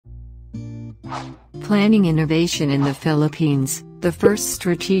Planning Innovation in the Philippines, the first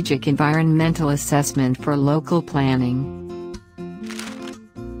strategic environmental assessment for local planning.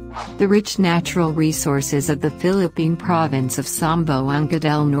 The rich natural resources of the Philippine province of Zamboanga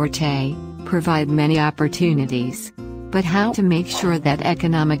del Norte provide many opportunities. But how to make sure that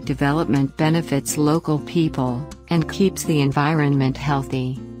economic development benefits local people and keeps the environment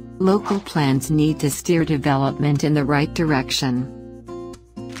healthy? Local plans need to steer development in the right direction.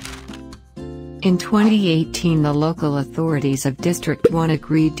 In 2018, the local authorities of District 1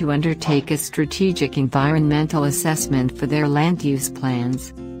 agreed to undertake a strategic environmental assessment for their land use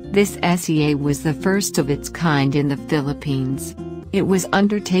plans. This SEA was the first of its kind in the Philippines. It was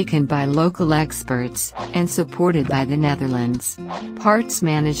undertaken by local experts and supported by the Netherlands. Parts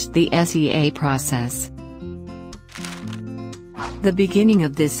managed the SEA process. The beginning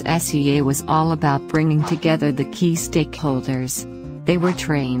of this SEA was all about bringing together the key stakeholders. They were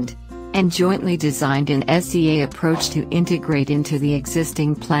trained and jointly designed an SEA approach to integrate into the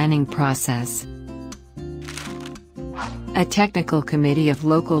existing planning process. A technical committee of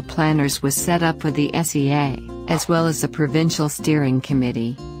local planners was set up for the SEA, as well as a provincial steering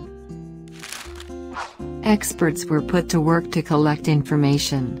committee. Experts were put to work to collect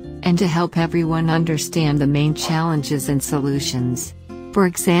information and to help everyone understand the main challenges and solutions. For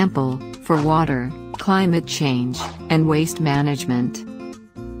example, for water, climate change, and waste management.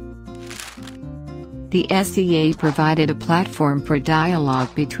 The SEA provided a platform for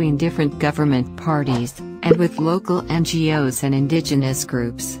dialogue between different government parties, and with local NGOs and indigenous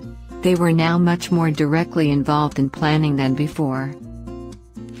groups. They were now much more directly involved in planning than before.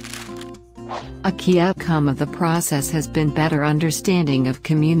 A key outcome of the process has been better understanding of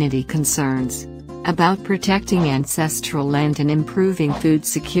community concerns about protecting ancestral land and improving food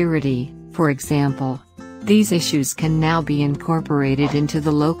security, for example. These issues can now be incorporated into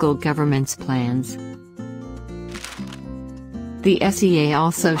the local government's plans. The SEA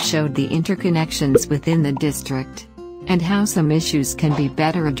also showed the interconnections within the district, and how some issues can be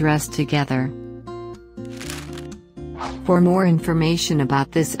better addressed together. For more information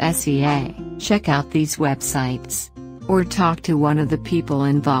about this SEA, check out these websites, or talk to one of the people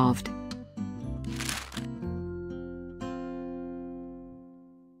involved.